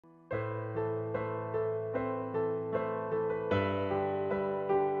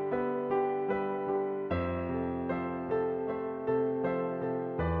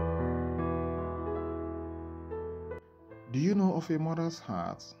know of a mother's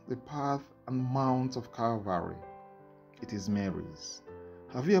heart, the path and mount of Calvary? It is Mary's.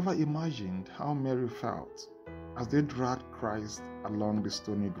 Have you ever imagined how Mary felt as they dragged Christ along the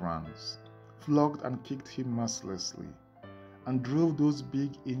stony grounds, flogged and kicked him mercilessly, and drove those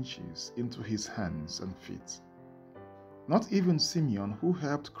big inches into his hands and feet? Not even Simeon, who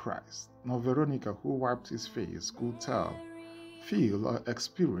helped Christ, nor Veronica, who wiped his face, could tell, feel, or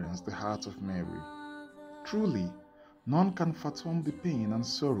experience the heart of Mary. Truly, none can fathom the pain and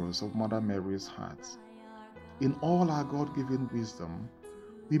sorrows of Mother Mary's heart. In all our God-given wisdom,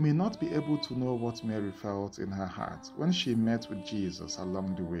 we may not be able to know what Mary felt in her heart when she met with Jesus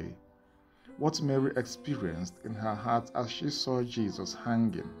along the way, what Mary experienced in her heart as she saw Jesus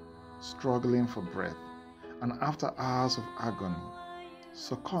hanging, struggling for breath, and after hours of agony,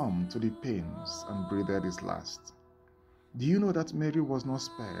 succumbed to the pains and breathed his last. Do you know that Mary was not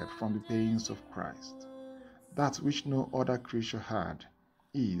spared from the pains of Christ, that which no other creature had,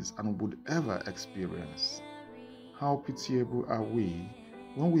 is, and would ever experience? How pitiable are we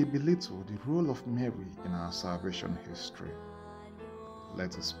when we belittle the role of Mary in our salvation history.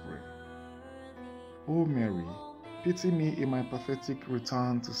 Let us pray. O Mary, pity me in my pathetic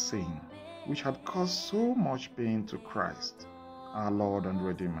return to sin, which had caused so much pain to Christ, our Lord and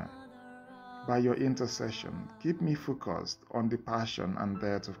Redeemer. By your intercession, keep me focused on the passion and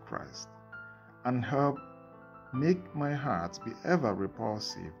death of Christ, and help make my heart be ever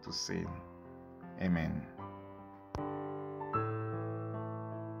repulsive to sin. Amen.